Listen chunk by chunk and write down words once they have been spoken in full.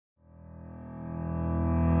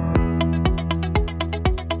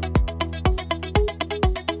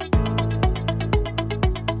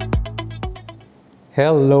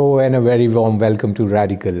Hello and a very warm welcome to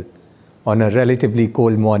Radical on a relatively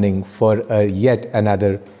cold morning for yet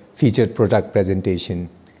another featured product presentation.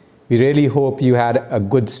 We really hope you had a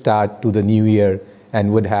good start to the new year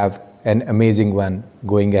and would have an amazing one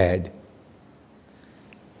going ahead.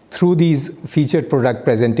 Through these featured product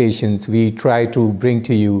presentations, we try to bring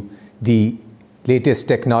to you the latest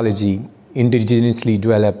technology indigenously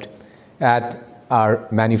developed at our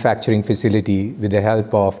manufacturing facility with the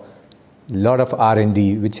help of a lot of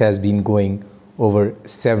R&D which has been going over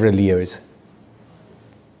several years.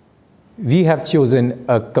 We have chosen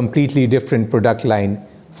a completely different product line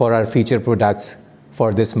for our feature products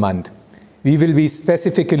for this month. We will be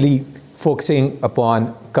specifically focusing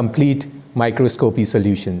upon complete microscopy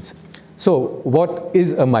solutions. So what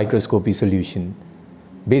is a microscopy solution?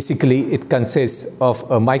 Basically, it consists of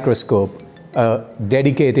a microscope, a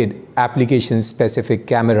dedicated application-specific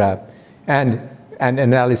camera, and an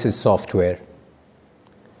analysis software.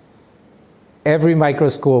 Every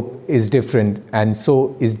microscope is different, and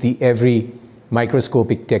so is every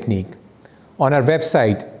microscopic technique. On our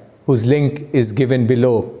website, whose link is given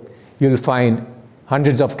below, you'll find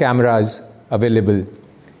hundreds of cameras available.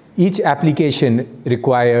 Each application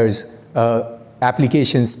requires an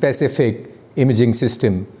application-specific imaging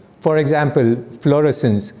system. For example,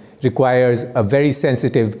 fluorescence requires a very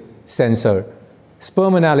sensitive sensor.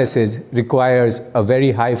 Sperm analysis requires a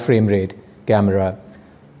very high frame rate camera.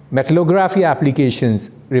 Metallography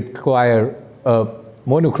applications require a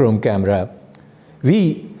monochrome camera.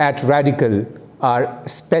 We at Radical are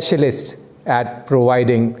specialists at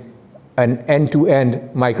providing an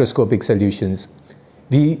end-to-end microscopic solutions.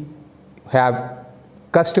 We have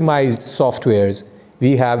customized softwares.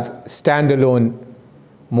 We have standalone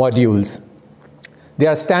modules. They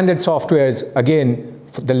are standard softwares, again,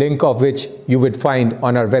 the link of which you would find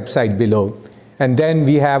on our website below. And then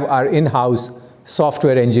we have our in-house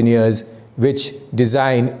software engineers which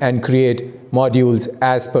design and create modules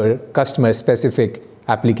as per customer-specific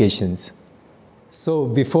applications. So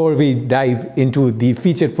before we dive into the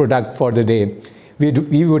featured product for the day,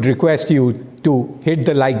 we would request you to hit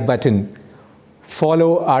the like button,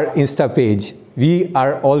 follow our Insta page. We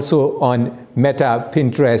are also on Meta,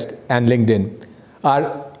 Pinterest, and LinkedIn.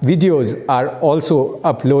 Our videos are also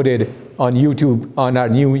uploaded on YouTube, on our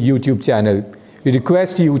new YouTube channel. We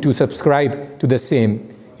request you to subscribe to the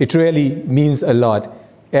same. It really means a lot.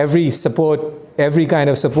 Every kind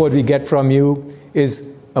of support we get from you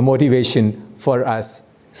is a motivation for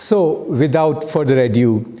us. So without further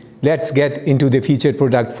ado, let's get into the featured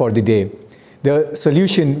product for the day. The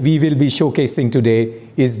solution we will be showcasing today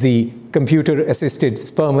is the computer-assisted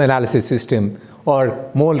sperm analysis system, or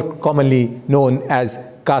more commonly known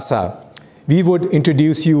as CASA. We would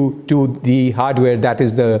introduce you to the hardware, that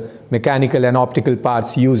is the mechanical and optical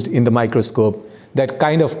parts used in the microscope, that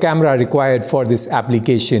kind of camera required for this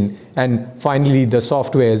application, and finally the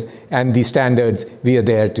softwares and the standards we are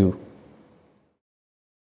there to.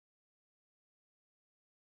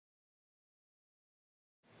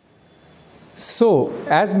 So,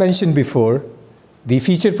 as mentioned before, the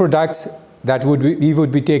featured products that we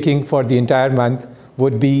would be taking for the entire month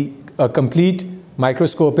would be a complete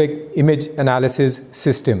microscopic image analysis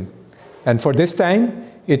system. And for this time,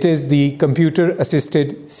 it is the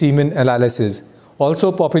computer-assisted semen analysis,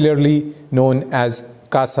 also popularly known as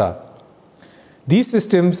CASA. These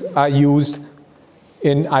systems are used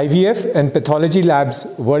in IVF and pathology labs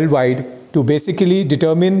worldwide to basically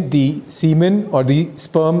determine the semen or the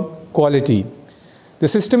sperm quality. The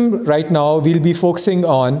system right now we'll be focusing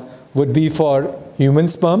on would be for human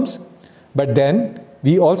sperms, but then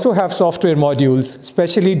we also have software modules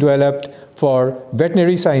specially developed for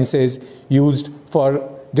veterinary sciences used for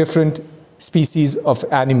different species of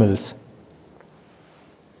animals.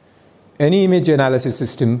 Any image analysis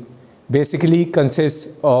system basically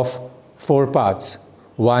consists of 4 parts.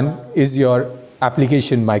 One is your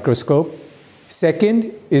application microscope.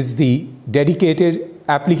 Second is the dedicated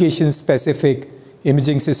application-specific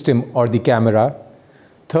imaging system or the camera.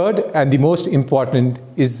 Third, and the most important,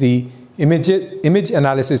 is the image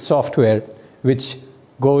analysis software, which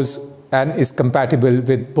goes and is compatible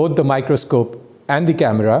with both the microscope and the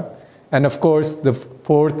camera. And of course, the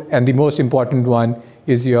fourth and the most important one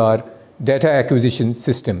is your data acquisition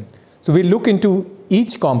system. So we'll look into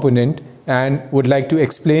each component and would like to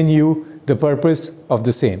explain you the purpose of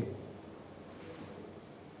the same.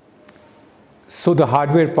 So the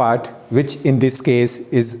hardware part, which in this case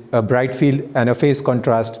is a bright field and a phase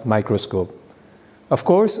contrast microscope. Of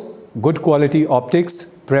course, good quality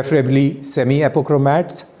optics, preferably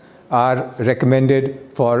semi-apochromats, are recommended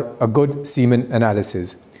for a good semen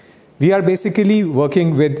analysis. We are basically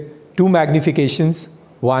working with two magnifications.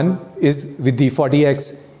 One is with the 40x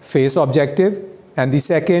phase objective, and the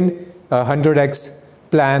second 100x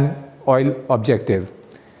plan oil objective.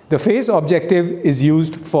 The phase objective is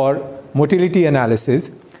used for motility analysis,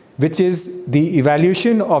 which is the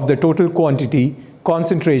evaluation of the total quantity,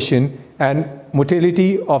 concentration, and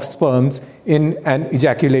motility of sperms in an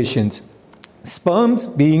ejaculation. Sperms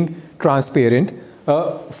being transparent,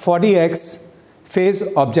 a 40x phase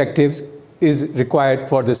objective is required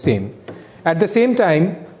for the same. At the same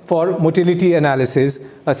time, for motility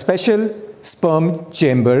analysis, a special sperm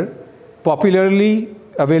chamber, popularly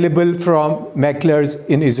available from Mekler's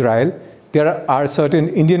in Israel. There are certain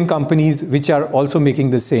Indian companies which are also making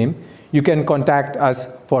the same. You can contact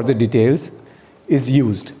us for the details, is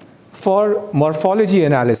used. For morphology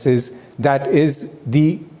analysis, that is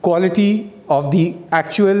the quality of the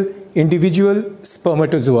actual individual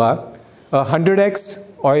spermatozoa, a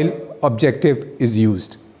 100x oil objective is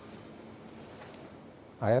used.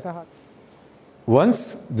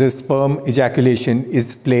 Once the sperm ejaculation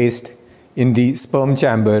is placed in the sperm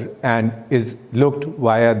chamber and is looked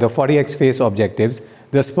via the 40x phase objectives,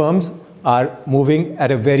 the sperms are moving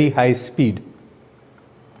at a very high speed.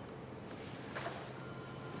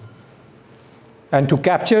 And to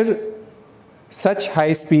capture such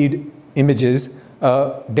high-speed images,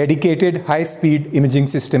 a dedicated high-speed imaging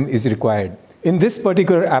system is required. In this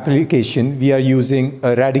particular application, we are using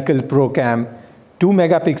a Radical ProCam 2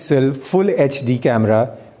 megapixel full HD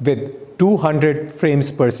camera with 200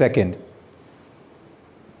 frames per second.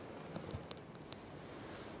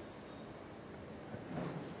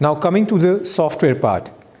 Now coming to the software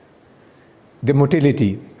part, the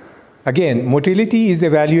motility. Again, motility is the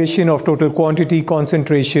evaluation of total quantity,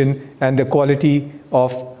 concentration, and the quality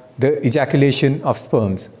of the ejaculation of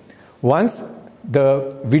sperms. Once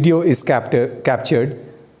the video is captured,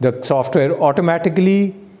 the software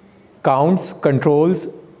automatically counts,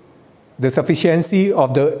 controls the sufficiency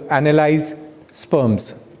of the analyzed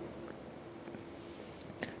sperms.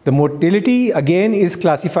 The motility again is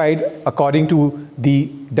classified according to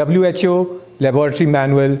the WHO Laboratory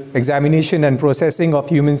Manual, Examination and Processing of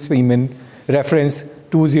Human Semen, reference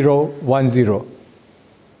 2010.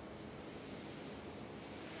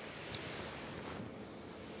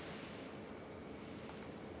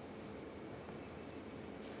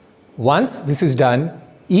 Once this is done,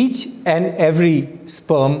 each and every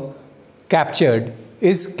sperm captured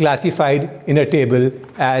is classified in a table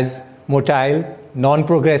as motile,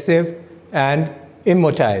 non-progressive, and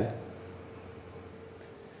immotile.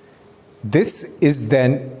 This is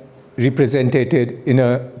then represented in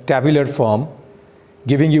a tabular form,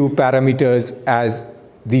 giving you parameters as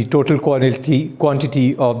the total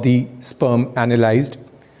quantity of the sperm analyzed,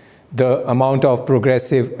 the amount of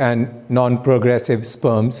progressive and non-progressive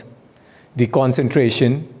sperms, the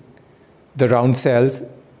concentration, the round cells,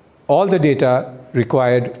 all the data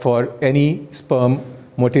required for any sperm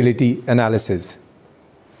motility analysis.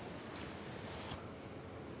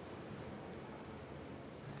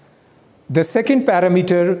 The second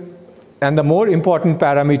parameter and the more important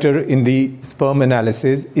parameter in the sperm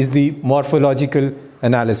analysis is the morphological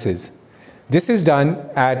analysis. This is done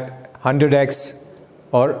at 100x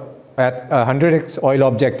or at a 100x oil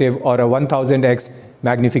objective or a 1000x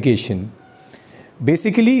magnification.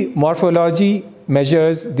 Basically, morphology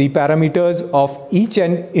measures the parameters of each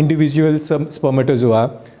and individual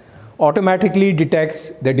spermatozoa, automatically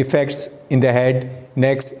detects the defects in the head,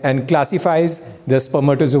 neck, and classifies the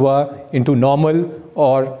spermatozoa into normal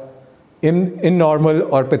or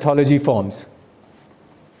abnormal or pathology forms.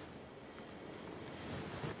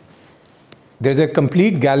 There's a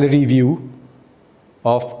complete gallery view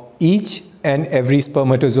of each and every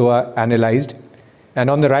spermatozoa analyzed, and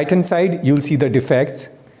on the right hand side you'll see the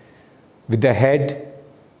defects with the head,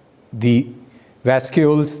 the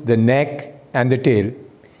vascules, the neck, and the tail.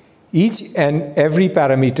 Each and every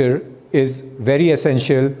parameter is very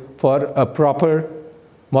essential for a proper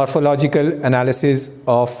morphological analysis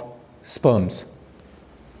of sperms.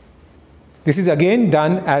 This is again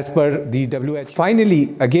done as per the WHO.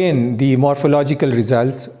 Finally, again, the morphological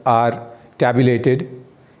results are tabulated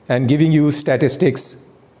and giving you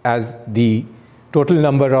statistics as the total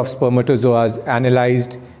number of spermatozoas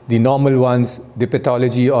analyzed, the normal ones, the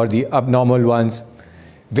pathology or the abnormal ones,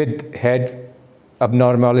 with head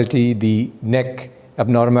abnormality, the neck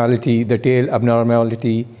abnormality, the tail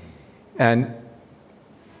abnormality, and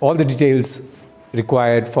all the details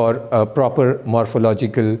required for a proper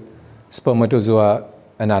morphological spermatozoa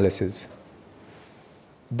analysis.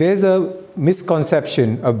 There's a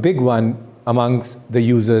misconception, a big one amongst the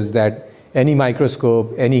users, that any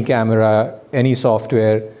microscope, any camera, any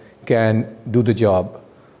software can do the job.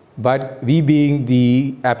 but we being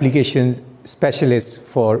the applications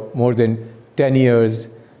specialists for more than 10 years,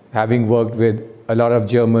 having worked with a lot of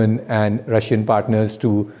German and Russian partners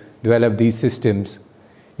to develop these systems,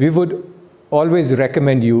 we would always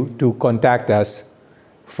recommend you to contact us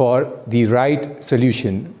for the right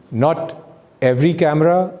solution. Not every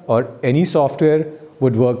camera or any software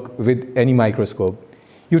would work with any microscope.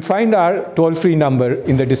 You'd find our toll-free number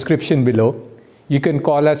in the description below. You can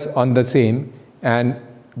call us on the same and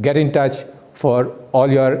get in touch for all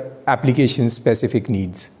your application-specific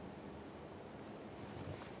needs.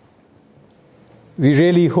 We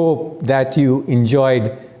really hope that you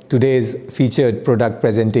enjoyed today's featured product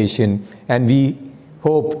presentation, and we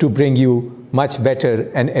hope to bring you much better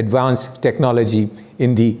and advanced technology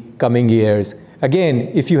in the coming years. Again,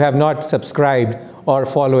 if you have not subscribed or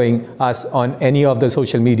following us on any of the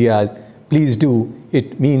social medias, please do.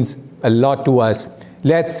 It means a lot to us.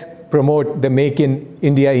 Let's promote the Make in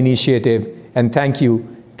India initiative, and thank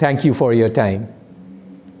you for your time.